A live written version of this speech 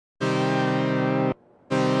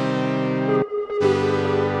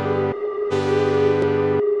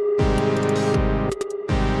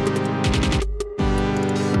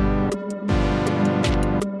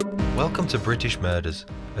to British Murders,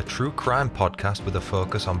 a true crime podcast with a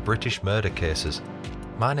focus on British murder cases.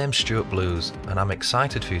 My name's Stuart Blues, and I'm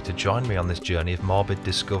excited for you to join me on this journey of morbid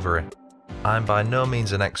discovery. I'm by no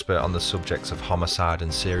means an expert on the subjects of homicide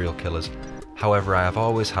and serial killers, however I have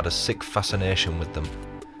always had a sick fascination with them.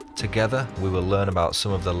 Together, we will learn about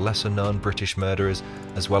some of the lesser known British murderers,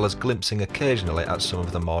 as well as glimpsing occasionally at some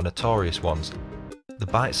of the more notorious ones. The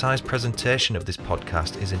bite-sized presentation of this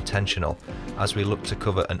podcast is intentional, as we look to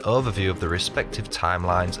cover an overview of the respective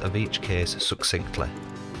timelines of each case succinctly.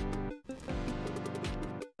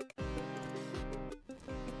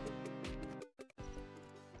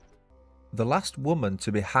 The last woman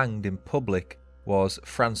to be hanged in public was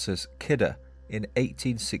Frances Kidder in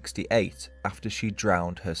 1868 after she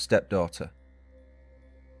drowned her stepdaughter.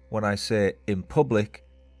 When I say in public,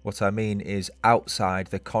 what I mean is outside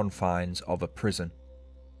the confines of a prison.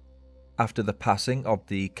 After the passing of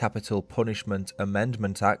the Capital Punishment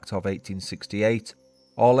Amendment Act of 1868,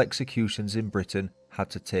 all executions in Britain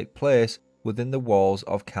had to take place within the walls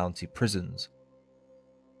of county prisons.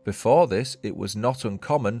 Before this, it was not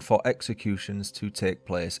uncommon for executions to take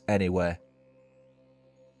place anywhere.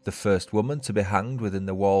 The first woman to be hanged within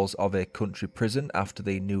the walls of a country prison after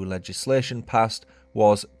the new legislation passed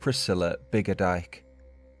was Priscilla Biggerdyke.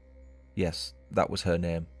 Yes, that was her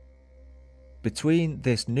name. Between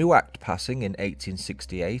this new act passing in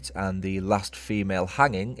 1868 and the last female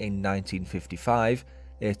hanging in 1955,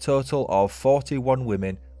 a total of 41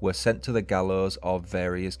 women were sent to the gallows of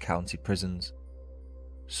various county prisons.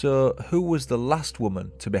 So, who was the last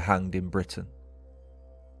woman to be hanged in Britain?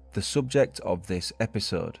 The subject of this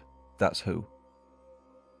episode, that's who.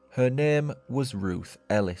 Her name was Ruth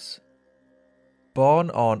Ellis.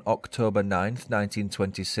 Born on October 9th,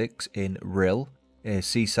 1926 in Rhyl, a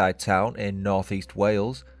seaside town in northeast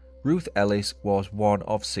Wales, Ruth Ellis was one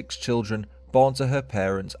of 6 children born to her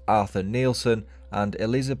parents Arthur Neilson and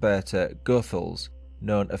Elisabetta Goethals,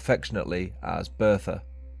 known affectionately as Bertha.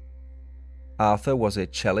 Arthur was a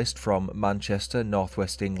cellist from Manchester,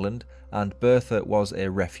 northwest England, and Bertha was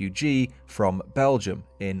a refugee from Belgium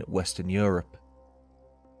in Western Europe.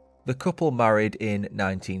 The couple married in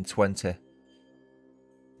 1920.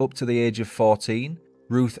 Up to the age of 14,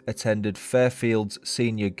 Ruth attended Fairfield's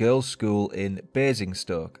Senior Girls' School in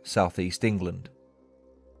Basingstoke, southeast England.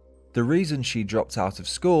 The reason she dropped out of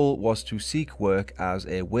school was to seek work as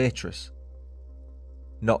a waitress.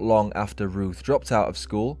 Not long after Ruth dropped out of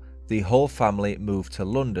school, the whole family moved to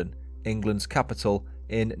London, England's capital,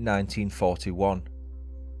 in 1941.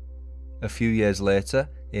 A few years later,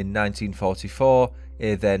 in 1944,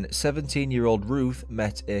 a then 17-year-old Ruth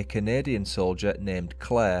met a Canadian soldier named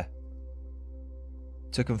Claire.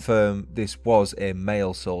 To confirm, this was a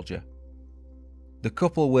male soldier. The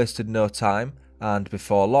couple wasted no time, and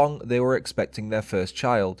before long they were expecting their first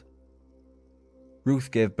child.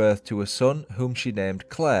 Ruth gave birth to a son whom she named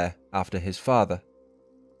Claire after his father.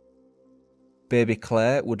 Baby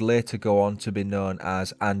Claire would later go on to be known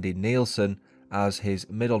as Andy Neilson, as his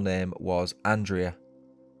middle name was Andrea.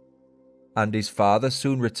 Andy's father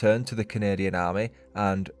soon returned to the Canadian Army,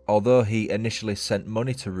 and although he initially sent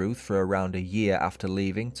money to Ruth for around a year after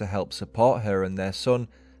leaving to help support her and their son,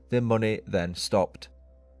 the money then stopped.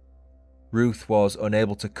 Ruth was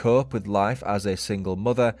unable to cope with life as a single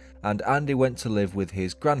mother, and Andy went to live with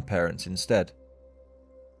his grandparents instead.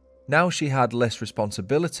 Now she had less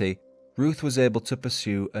responsibility, Ruth was able to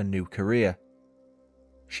pursue a new career.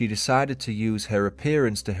 She decided to use her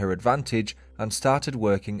appearance to her advantage and started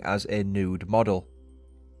working as a nude model.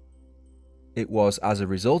 It was as a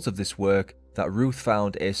result of this work that Ruth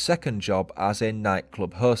found a second job as a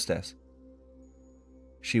nightclub hostess.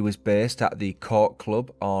 She was based at the Court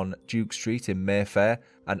Club on Duke Street in Mayfair,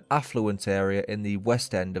 an affluent area in the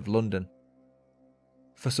West End of London.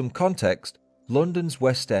 For some context, London's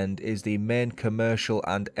West End is the main commercial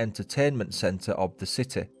and entertainment centre of the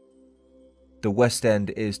city. The West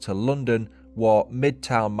End is to London what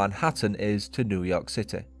Midtown Manhattan is to New York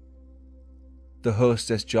City. The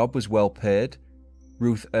hostess job was well paid.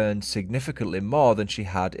 Ruth earned significantly more than she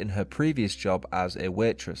had in her previous job as a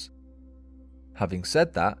waitress. Having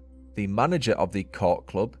said that, the manager of the Court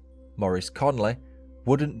Club, Maurice Conley,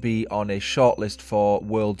 wouldn't be on a shortlist for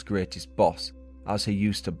World's Greatest Boss, as he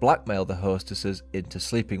used to blackmail the hostesses into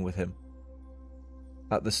sleeping with him.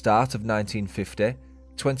 At the start of 1950,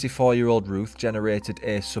 24-year-old Ruth generated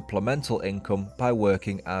a supplemental income by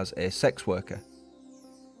working as a sex worker.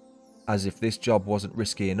 As if this job wasn't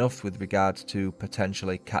risky enough with regard to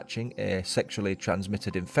potentially catching a sexually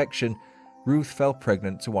transmitted infection, Ruth fell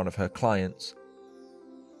pregnant to one of her clients.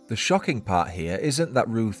 The shocking part here isn't that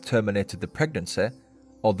Ruth terminated the pregnancy.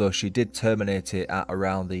 although she did terminate it at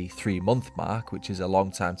around the 3-month mark, which is a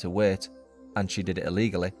long time to wait, and she did it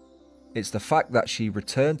illegally. It's the fact that she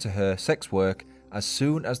returned to her sex work as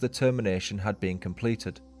soon as the termination had been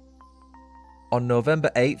completed. On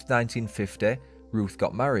November 8, 1950, Ruth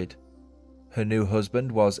got married. Her new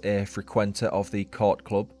husband was a frequenter of the Court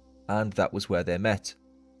Club, and that was where they met.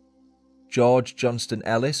 George Johnston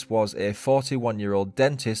Ellis was a 41-year-old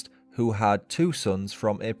dentist who had 2 sons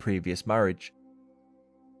from a previous marriage.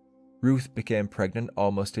 Ruth became pregnant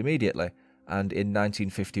almost immediately, and in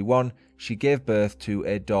 1951 she gave birth to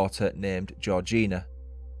a daughter named Georgina.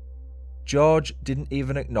 George didn't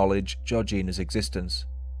even acknowledge Georgina's existence,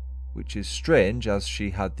 which is strange as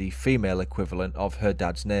she had the female equivalent of her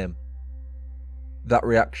dad's name. That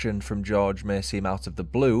reaction from George may seem out of the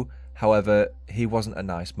blue, however, he wasn't a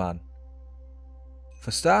nice man.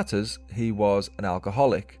 For starters, he was an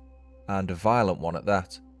alcoholic, and a violent one at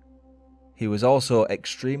that. He was also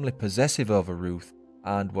extremely possessive over Ruth,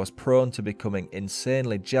 and was prone to becoming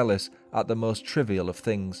insanely jealous at the most trivial of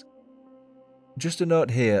things. Just a note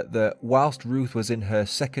here that whilst Ruth was in her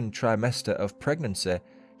 2nd trimester of pregnancy,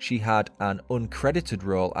 she had an uncredited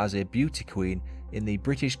role as a beauty queen in the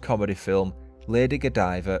British comedy film Lady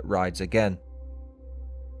Godiva Rides Again.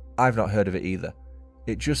 I've not heard of it either.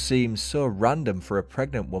 It just seems so random for a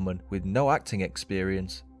pregnant woman with no acting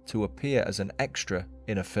experience to appear as an extra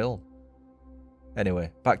in a film.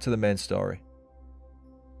 Anyway, back to the main story.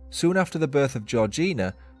 Soon after the birth of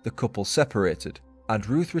Georgina, the couple separated, and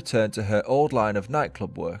Ruth returned to her old line of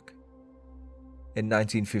nightclub work. In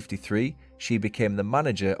 1953, she became the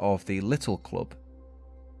manager of the Little Club.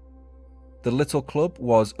 The Little Club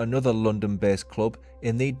was another London-based club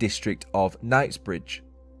in the district of Knightsbridge.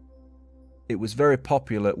 It was very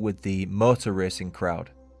popular with the motor racing crowd.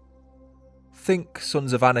 Think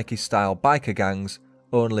Sons of Anarchy style biker gangs,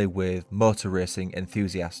 only with motor racing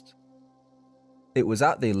enthusiasts. It was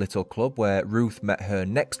at the Little Club where Ruth met her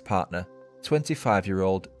next partner,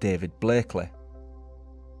 25-year-old David Blakely.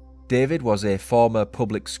 David was a former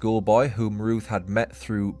public school boy whom Ruth had met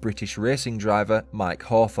through British racing driver Mike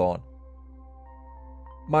Hawthorne.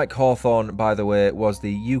 Mike Hawthorne, by the way, was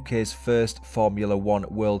the UK's first Formula 1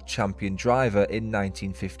 world champion driver in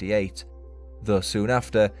 1958, though soon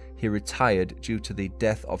after he retired due to the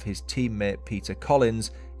death of his teammate Peter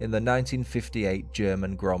Collins in the 1958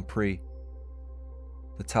 German Grand Prix.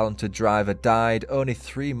 The talented driver died only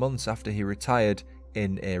 3 months after he retired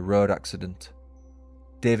in a road accident.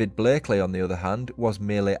 David Blakely, on the other hand, was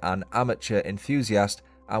merely an amateur enthusiast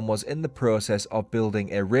and was in the process of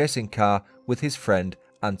building a racing car with his friend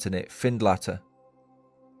Anthony Findlater.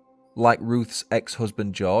 Like Ruth's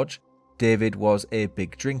ex-husband George, David was a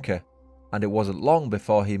big drinker, and it wasn't long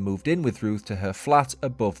before he moved in with Ruth to her flat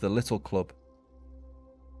above the Little Club.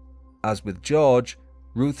 As with George,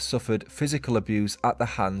 Ruth suffered physical abuse at the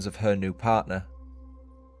hands of her new partner.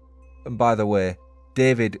 And by the way,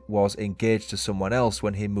 David was engaged to someone else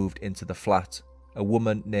when he moved into the flat, a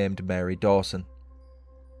woman named Mary Dawson.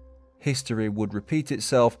 History would repeat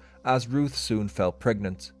itself as Ruth soon fell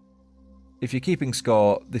pregnant. If you're keeping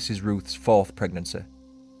score, this is Ruth's 4th pregnancy.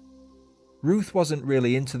 Ruth wasn't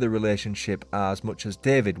really into the relationship as much as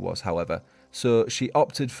David was, however, so she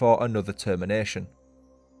opted for another termination.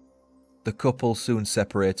 The couple soon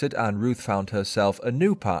separated and Ruth found herself a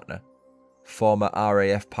new partner, former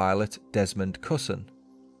RAF pilot Desmond Cusson.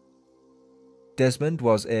 Desmond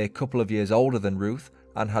was a couple of years older than Ruth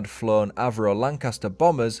and had flown Avro Lancaster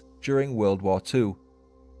bombers during World War II.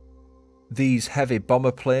 These heavy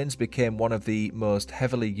bomber planes became one of the most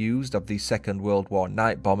heavily used of the Second World War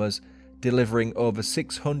night bombers, delivering over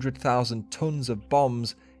 600,000 tons of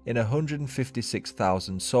bombs in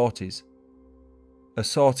 156,000 sorties. A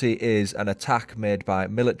sortie is an attack made by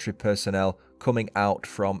military personnel coming out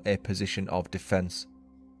from a position of defence.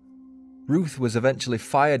 Ruth was eventually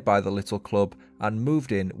fired by the Little Club and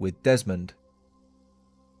moved in with Desmond.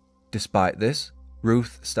 Despite this,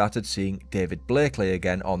 Ruth started seeing David Blakely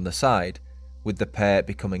again on the side, with the pair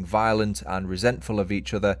becoming violent and resentful of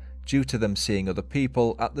each other due to them seeing other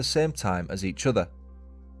people at the same time as each other.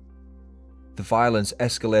 The violence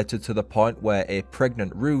escalated to the point where a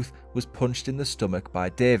pregnant Ruth was punched in the stomach by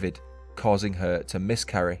David, causing her to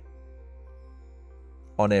miscarry.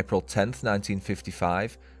 On April 10,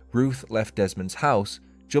 1955, Ruth left Desmond's house,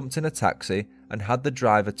 jumped in a taxi and had the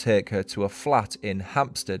driver take her to a flat in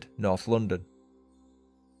Hampstead, North London.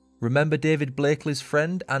 Remember David Blakely's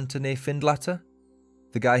friend Anthony Findlater?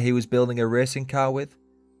 The guy he was building a racing car with?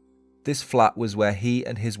 This flat was where he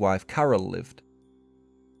and his wife Carol lived.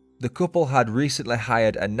 The couple had recently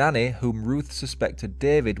hired a nanny whom Ruth suspected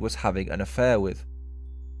David was having an affair with.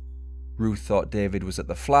 Ruth thought David was at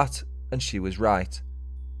the flat, and she was right.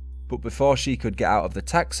 But before she could get out of the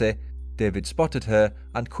taxi, David spotted her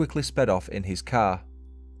and quickly sped off in his car.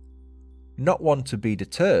 Not one to be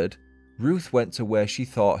deterred, Ruth went to where she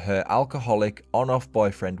thought her alcoholic on-off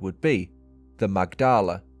boyfriend would be, the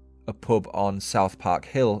Magdala, a pub on South Park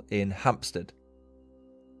Hill in Hampstead.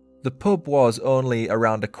 The pub was only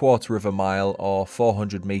around a quarter of a mile or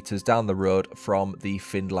 400 metres down the road from the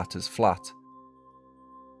Findlatters' flat.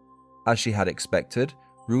 As she had expected,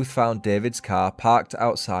 Ruth found David's car parked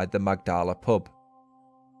outside the Magdala pub.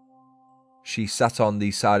 She sat on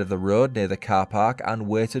the side of the road near the car park and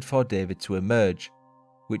waited for David to emerge,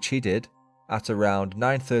 which he did at around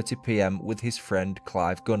 9:30 p.m. with his friend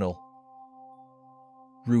Clive Gunnell.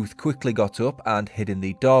 Ruth quickly got up and hid in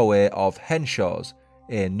the doorway of Henshaw's,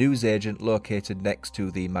 a newsagent located next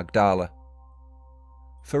to the Magdala.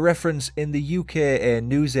 For reference, in the UK, a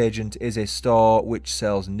newsagent is a store which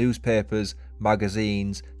sells newspapers,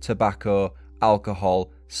 magazines, tobacco,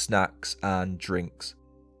 alcohol, snacks and drinks.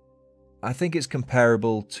 I think it's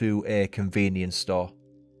comparable to a convenience store.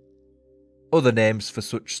 Other names for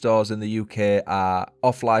such stores in the UK are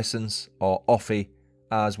off-licence or offie,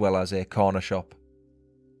 as well as a corner shop.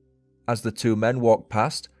 As the two men walked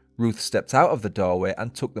past, Ruth stepped out of the doorway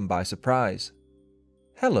and took them by surprise.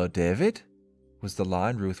 "Hello, David," was the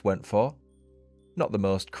line Ruth went for. Not the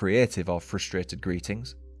most creative of frustrated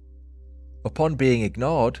greetings. Upon being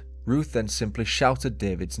ignored, Ruth then simply shouted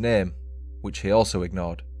David's name, which he also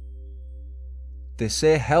ignored. They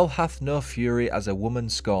say hell hath no fury as a woman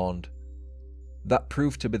scorned. That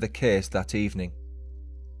proved to be the case that evening.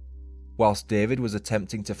 Whilst David was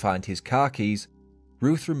attempting to find his car keys,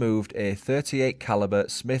 Ruth removed a .38 caliber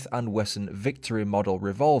Smith & Wesson Victory model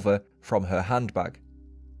revolver from her handbag.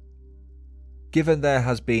 Given there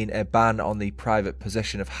has been a ban on the private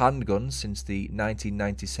possession of handguns since the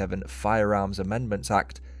 1997 Firearms Amendments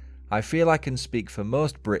Act, I feel I can speak for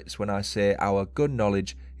most Brits when I say our gun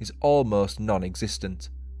knowledge is almost non-existent.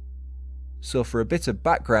 So for a bit of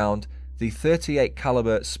background, the .38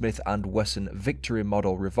 caliber Smith & Wesson Victory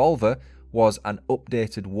model revolver was an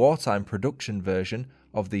updated wartime production version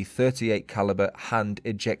of the .38 caliber hand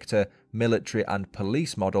ejector military and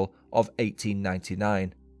police model of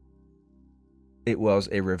 1899. It was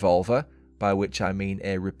a revolver, by which I mean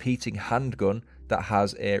a repeating handgun that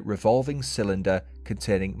has a revolving cylinder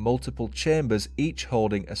containing multiple chambers, each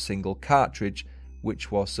holding a single cartridge, which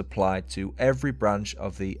was supplied to every branch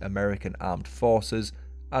of the American Armed Forces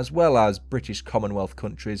as well as British Commonwealth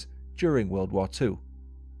countries during World War II.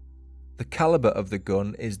 The caliber of the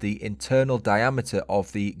gun is the internal diameter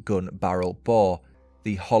of the gun barrel bore,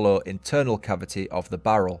 the hollow internal cavity of the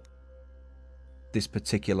barrel. This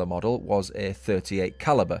particular model was a .38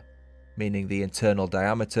 caliber, meaning the internal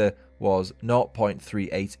diameter was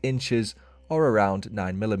 0.38 inches or around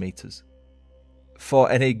 9mm.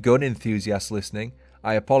 For any gun enthusiasts listening,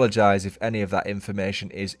 I apologise if any of that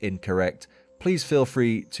information is incorrect. Please feel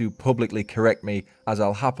free to publicly correct me, as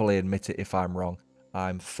I'll happily admit it if I'm wrong.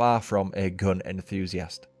 I'm far from a gun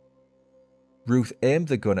enthusiast. Ruth aimed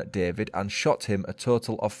the gun at David and shot him a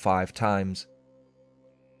total of 5 times.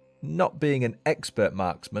 Not being an expert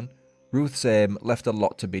marksman, Ruth's aim left a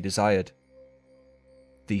lot to be desired.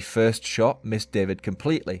 The first shot missed David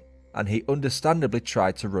completely, and he understandably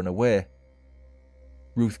tried to run away.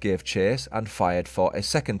 Ruth gave chase and fired for a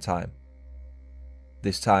second time.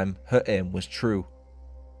 This time, her aim was true.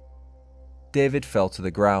 David fell to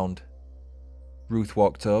the ground. Ruth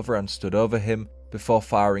walked over and stood over him before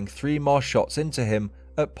firing 3 more shots into him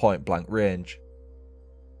at point-blank range.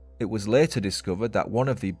 It was later discovered that one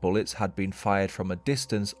of the bullets had been fired from a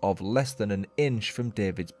distance of less than an inch from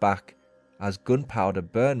David's back, as gunpowder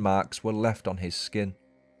burn marks were left on his skin.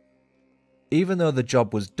 Even though the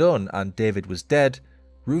job was done and David was dead,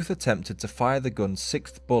 Ruth attempted to fire the gun's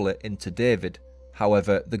 6th bullet into David.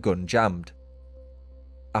 However, the gun jammed.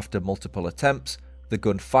 After multiple attempts, the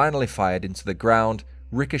gun finally fired into the ground,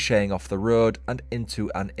 ricocheting off the road and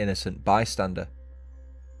into an innocent bystander.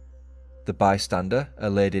 The bystander, a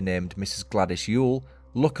lady named Mrs. Gladys Yule,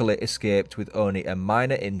 luckily escaped with only a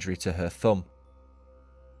minor injury to her thumb.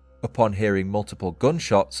 Upon hearing multiple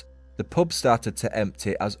gunshots, the pub started to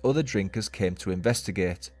empty as other drinkers came to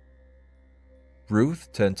investigate.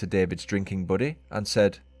 Ruth turned to David's drinking buddy and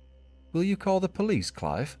said, "Will you call the police,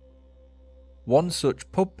 Clive?" One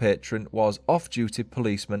such pub patron was off-duty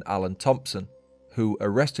policeman Alan Thompson, who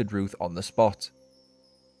arrested Ruth on the spot.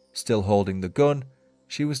 Still holding the gun,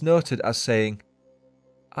 she was noted as saying,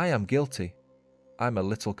 "I am guilty. I'm a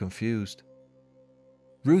little confused."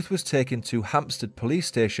 Ruth was taken to Hampstead police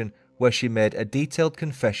station, where she made a detailed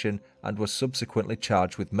confession and was subsequently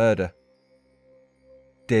charged with murder.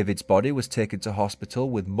 David's body was taken to hospital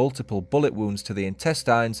with multiple bullet wounds to the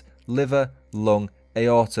intestines, liver, lung,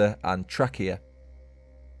 aorta and trachea.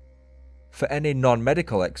 For any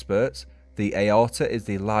non-medical experts, the aorta is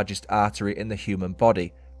the largest artery in the human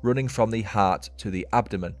body, running from the heart to the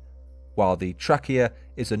abdomen, while the trachea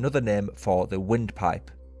is another name for the windpipe,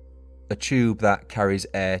 a tube that carries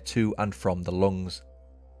air to and from the lungs.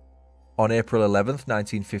 On April 11,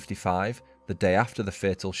 1955, the day after the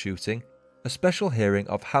fatal shooting, a special hearing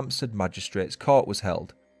of Hampstead Magistrates Court was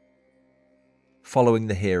held. Following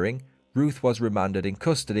the hearing, Ruth was remanded in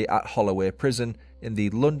custody at Holloway Prison in the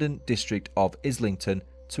London district of Islington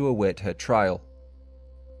to await her trial.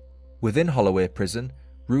 Within Holloway Prison,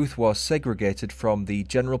 Ruth was segregated from the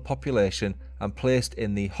general population and placed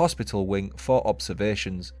in the hospital wing for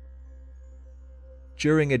observations.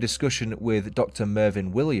 During a discussion with Dr.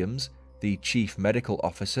 Mervyn Williams, the chief medical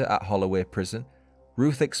officer at Holloway Prison,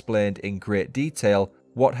 Ruth explained in great detail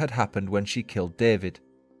what had happened when she killed David.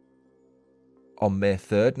 On May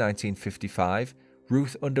 3, 1955,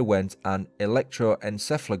 Ruth underwent an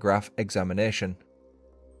electroencephalograph examination.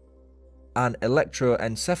 An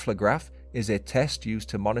electroencephalograph is a test used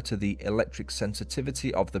to monitor the electric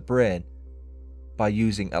sensitivity of the brain. By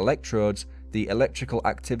using electrodes, the electrical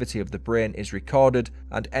activity of the brain is recorded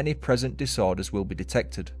and any present disorders will be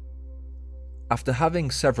detected. After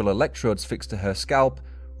having several electrodes fixed to her scalp,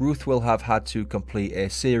 Ruth will have had to complete a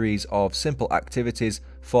series of simple activities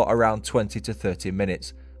for around 20 to 30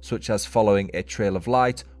 minutes, such as following a trail of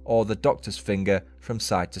light or the doctor's finger from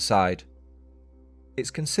side to side. It's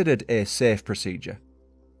considered a safe procedure.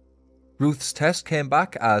 Ruth's test came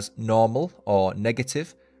back as normal or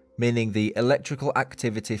negative, meaning the electrical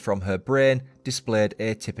activity from her brain displayed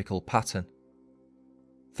a typical pattern.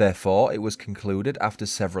 Therefore, it was concluded after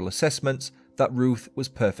several assessments that Ruth was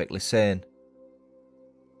perfectly sane.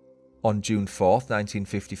 On June 4,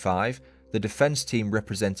 1955, the defence team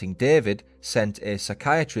representing David sent a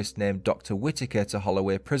psychiatrist named Dr. Whittaker to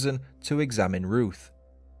Holloway Prison to examine Ruth.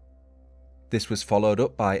 This was followed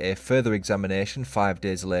up by a further examination 5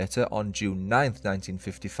 days later on June 9,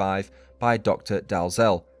 1955 by Dr.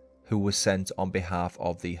 Dalzell, who was sent on behalf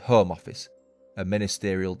of the Home Office, a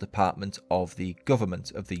ministerial department of the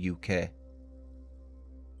Government of the UK.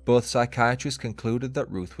 Both psychiatrists concluded that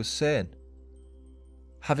Ruth was sane.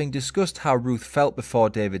 Having discussed how Ruth felt before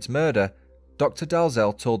David's murder, Dr.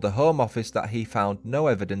 Dalzell told the Home Office that he found no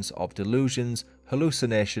evidence of delusions,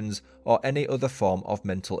 hallucinations, or any other form of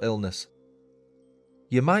mental illness.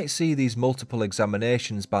 You might see these multiple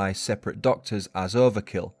examinations by separate doctors as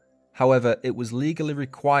overkill. However, it was legally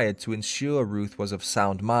required to ensure Ruth was of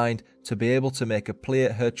sound mind to be able to make a plea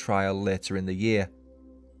at her trial later in the year.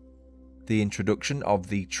 The introduction of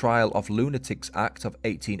the Trial of Lunatics Act of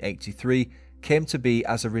 1883 came to be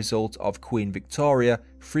as a result of Queen Victoria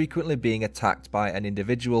frequently being attacked by an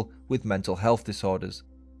individual with mental health disorders.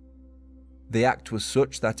 The act was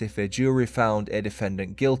such that if a jury found a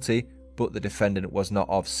defendant guilty, but the defendant was not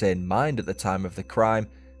of sane mind at the time of the crime,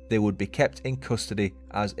 they would be kept in custody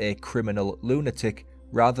as a criminal lunatic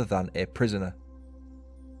rather than a prisoner.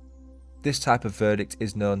 This type of verdict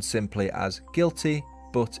is known simply as guilty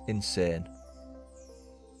but insane.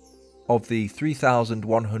 Of the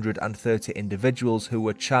 3,130 individuals who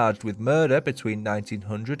were charged with murder between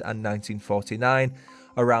 1900 and 1949,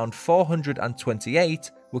 around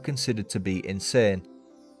 428 were considered to be insane.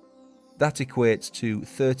 That equates to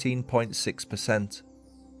 13.6%.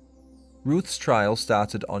 Ruth's trial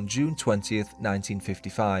started on June 20,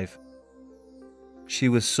 1955. She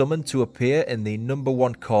was summoned to appear in the No.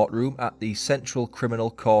 1 courtroom at the Central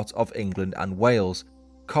Criminal Court of England and Wales,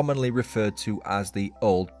 commonly referred to as the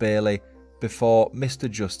Old Bailey, before Mr.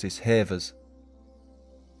 Justice Havers.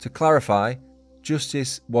 To clarify,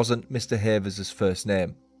 Justice wasn't Mr. Havers' first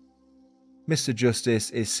name. Mr.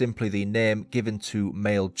 Justice is simply the name given to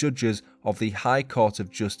male judges of the High Court of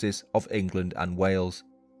Justice of England and Wales.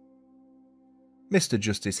 Mr.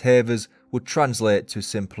 Justice Havers would translate to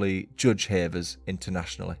simply Judge Havers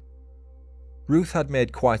internationally. Ruth had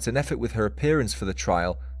made quite an effort with her appearance for the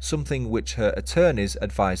trial, something which her attorneys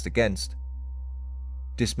advised against.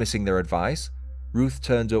 Dismissing their advice, Ruth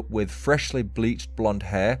turned up with freshly bleached blonde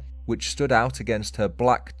hair which stood out against her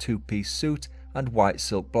black two-piece suit and white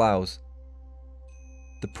silk blouse.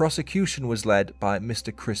 The prosecution was led by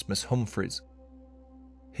Mr. Christmas Humphreys.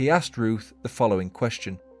 He asked Ruth the following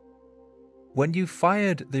question: "When you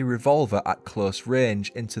fired the revolver at close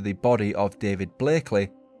range into the body of David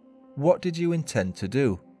Blakely, what did you intend to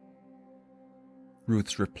do?"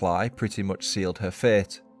 Ruth's reply pretty much sealed her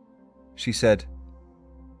fate. She said,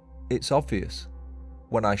 "It's obvious.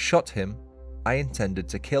 When I shot him, I intended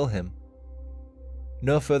to kill him."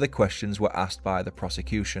 no further questions were asked by the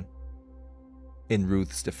prosecution. In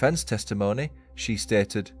Ruth's defense testimony, she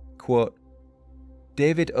stated, quote,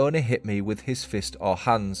 "David only hit me with his fist or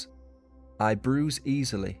hands. I bruise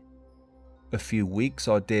easily. A few weeks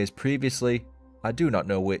or days previously, I do not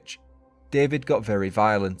know which, David got very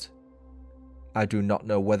violent. I do not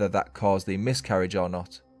know whether that caused the miscarriage or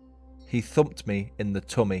not. He thumped me in the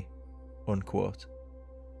tummy." Unquote.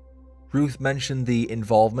 Ruth mentioned the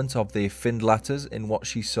involvement of the Findlatters in what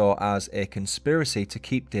she saw as a conspiracy to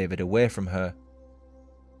keep David away from her.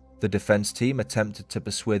 The defense team attempted to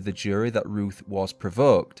persuade the jury that Ruth was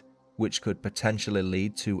provoked, which could potentially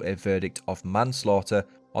lead to a verdict of manslaughter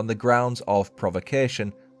on the grounds of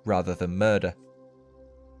provocation rather than murder.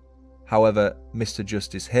 However, Mr.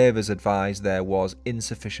 Justice Havers advised there was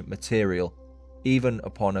insufficient material, even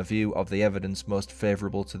upon a view of the evidence most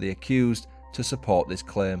favourable to the accused, to support this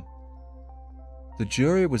claim. The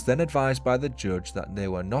jury was then advised by the judge that they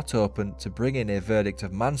were not open to bring in a verdict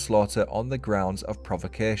of manslaughter on the grounds of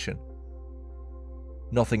provocation.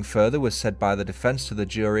 Nothing further was said by the defence to the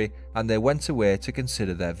jury, and they went away to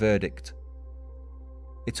consider their verdict.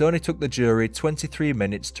 It only took the jury 23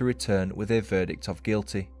 minutes to return with a verdict of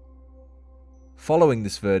guilty. Following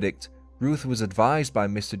this verdict, Ruth was advised by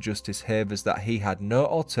Mr. Justice Havers that he had no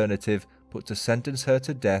alternative but to sentence her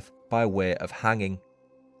to death by way of hanging.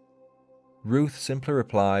 Ruth simply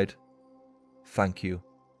replied, "Thank you."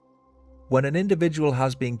 When an individual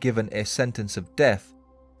has been given a sentence of death,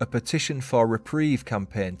 a petition for reprieve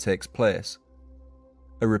campaign takes place.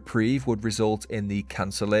 A reprieve would result in the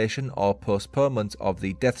cancellation or postponement of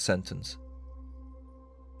the death sentence.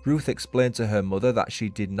 Ruth explained to her mother that she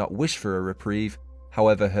did not wish for a reprieve.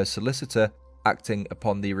 However, her solicitor, acting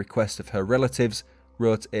upon the request of her relatives,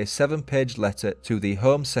 wrote a 7-page letter to the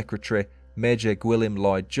Home Secretary, Major Gwilym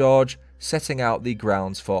Lloyd George, setting out the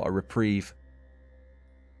grounds for a reprieve.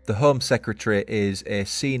 The Home Secretary is a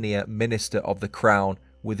senior minister of the Crown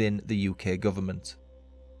within the UK government.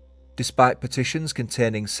 Despite petitions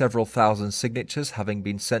containing several thousand signatures having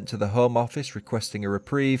been sent to the Home Office requesting a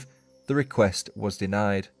reprieve, the request was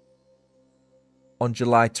denied. On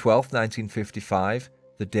July 12, 1955,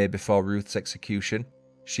 the day before Ruth's execution,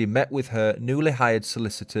 she met with her newly hired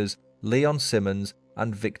solicitors Leon Simmons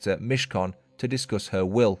and Victor Mishcon to discuss her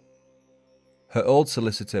will. Her old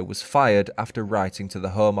solicitor was fired after writing to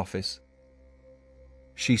the Home Office.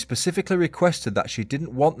 She specifically requested that she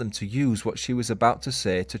didn't want them to use what she was about to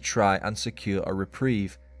say to try and secure a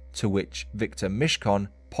reprieve, to which Victor Mishcon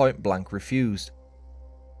point-blank refused.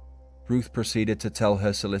 Ruth proceeded to tell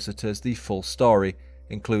her solicitors the full story,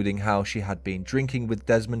 including how she had been drinking with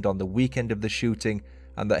Desmond on the weekend of the shooting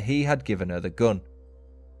and that he had given her the gun.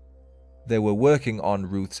 They were working on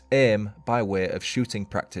Ruth's aim by way of shooting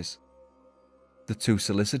practice. The two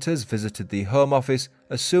solicitors visited the Home Office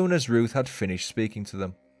as soon as Ruth had finished speaking to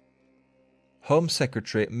them. Home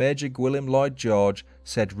Secretary Major Gwilym Lloyd George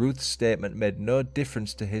said Ruth's statement made no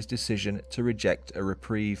difference to his decision to reject a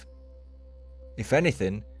reprieve. If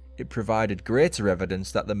anything, it provided greater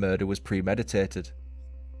evidence that the murder was premeditated.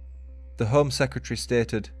 The Home Secretary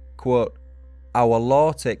stated, quote, "Our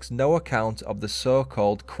law takes no account of the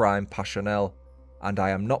so-called crime passionnel, and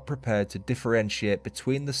I am not prepared to differentiate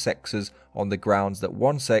between the sexes on the grounds that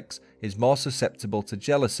one sex is more susceptible to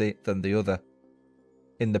jealousy than the other.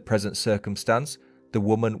 In the present circumstance, the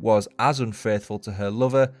woman was as unfaithful to her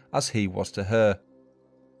lover as he was to her.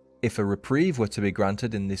 If a reprieve were to be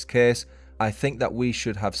granted in this case, I think that we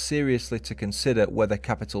should have seriously to consider whether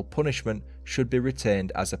capital punishment should be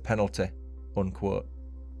retained as a penalty." Unquote.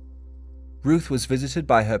 Ruth was visited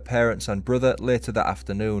by her parents and brother later that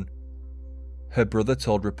afternoon. Her brother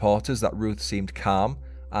told reporters that Ruth seemed calm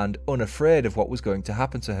and unafraid of what was going to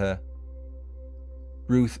happen to her.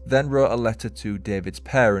 Ruth then wrote a letter to David's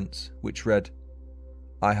parents, which read,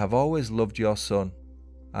 "I have always loved your son,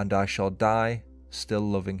 and I shall die still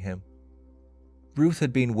loving him." Ruth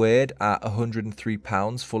had been weighed at 103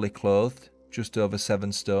 pounds fully clothed, just over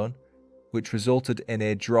 7 stone, which resulted in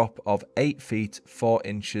a drop of 8 feet 4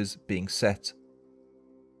 inches being set.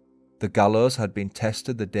 The gallows had been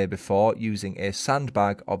tested the day before using a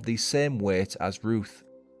sandbag of the same weight as Ruth.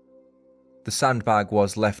 The sandbag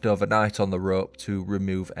was left overnight on the rope to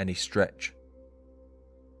remove any stretch.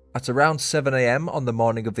 At around 7 AM on the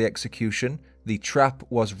morning of the execution, the trap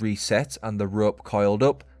was reset and the rope coiled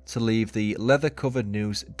up to leave the leather-covered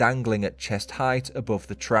noose dangling at chest height above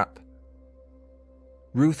the trap.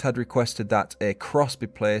 Ruth had requested that a cross be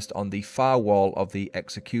placed on the far wall of the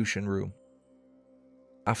execution room.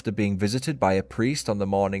 After being visited by a priest on the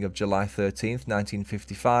morning of July 13,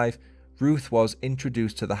 1955, Ruth was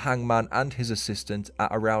introduced to the hangman and his assistant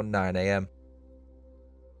at around 9 AM.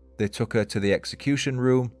 They took her to the execution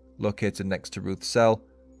room, located next to Ruth's cell,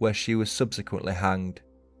 where she was subsequently hanged.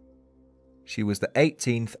 She was the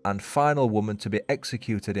 18th and final woman to be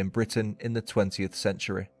executed in Britain in the 20th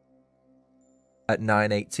century. At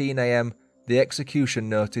 9:18 a.m, the execution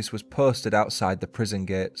notice was posted outside the prison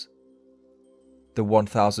gates. The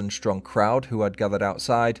 1,000-strong crowd who had gathered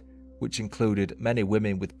outside, which included many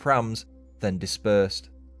women with prams, then dispersed.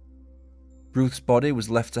 Ruth's body was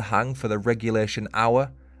left to hang for the regulation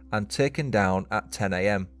hour and taken down at 10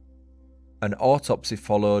 a.m. An autopsy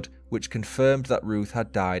followed which confirmed that Ruth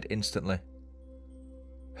had died instantly.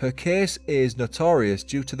 Her case is notorious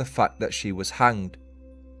due to the fact that she was hanged.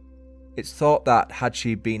 It's thought that had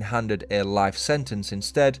she been handed a life sentence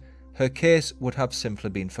instead, her case would have simply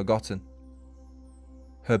been forgotten.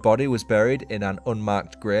 Her body was buried in an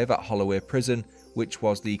unmarked grave at Holloway Prison, which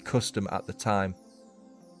was the custom at the time.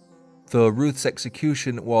 Though Ruth's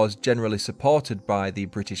execution was generally supported by the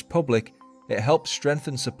British public, it helped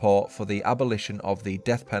strengthen support for the abolition of the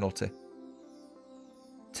death penalty.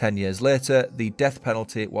 10 years later, the death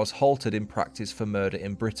penalty was halted in practice for murder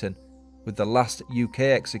in Britain, with the last UK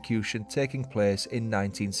execution taking place in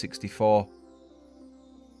 1964.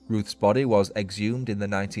 Ruth's body was exhumed in the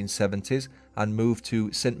 1970s and moved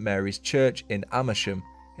to St Mary's Church in Amersham,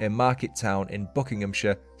 a market town in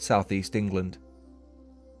Buckinghamshire, southeast England.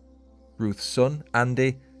 Ruth's son,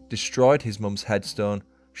 Andy, destroyed his mum's headstone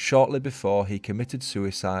shortly before he committed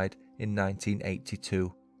suicide in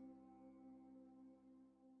 1982.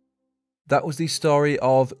 That was the story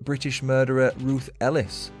of British murderer Ruth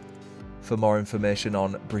Ellis. For more information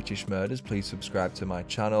on British murders, please subscribe to my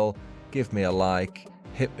channel, give me a like,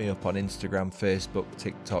 hit me up on Instagram, Facebook,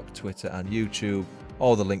 TikTok, Twitter and YouTube.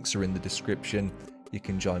 All the links are in the description. You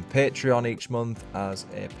can join Patreon each month as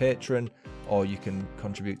a patron, or you can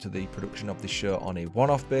contribute to the production of the show on a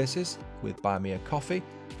one-off basis with Buy Me a Coffee.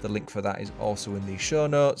 The link for that is also in the show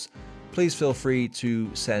notes. Please feel free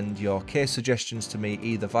to send your case suggestions to me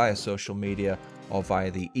either via social media or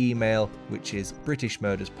via the email, which is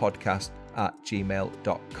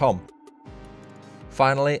britishmurderspodcast@gmail.com.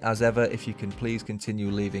 Finally, as ever, if you can please continue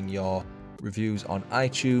leaving your reviews on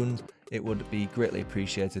iTunes, it would be greatly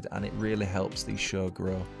appreciated and it really helps the show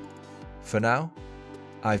grow. For now,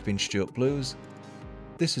 I've been Stuart Blues.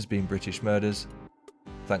 This has been British Murders.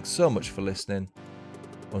 Thanks so much for listening.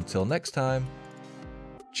 Until next time,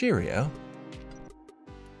 cheerio.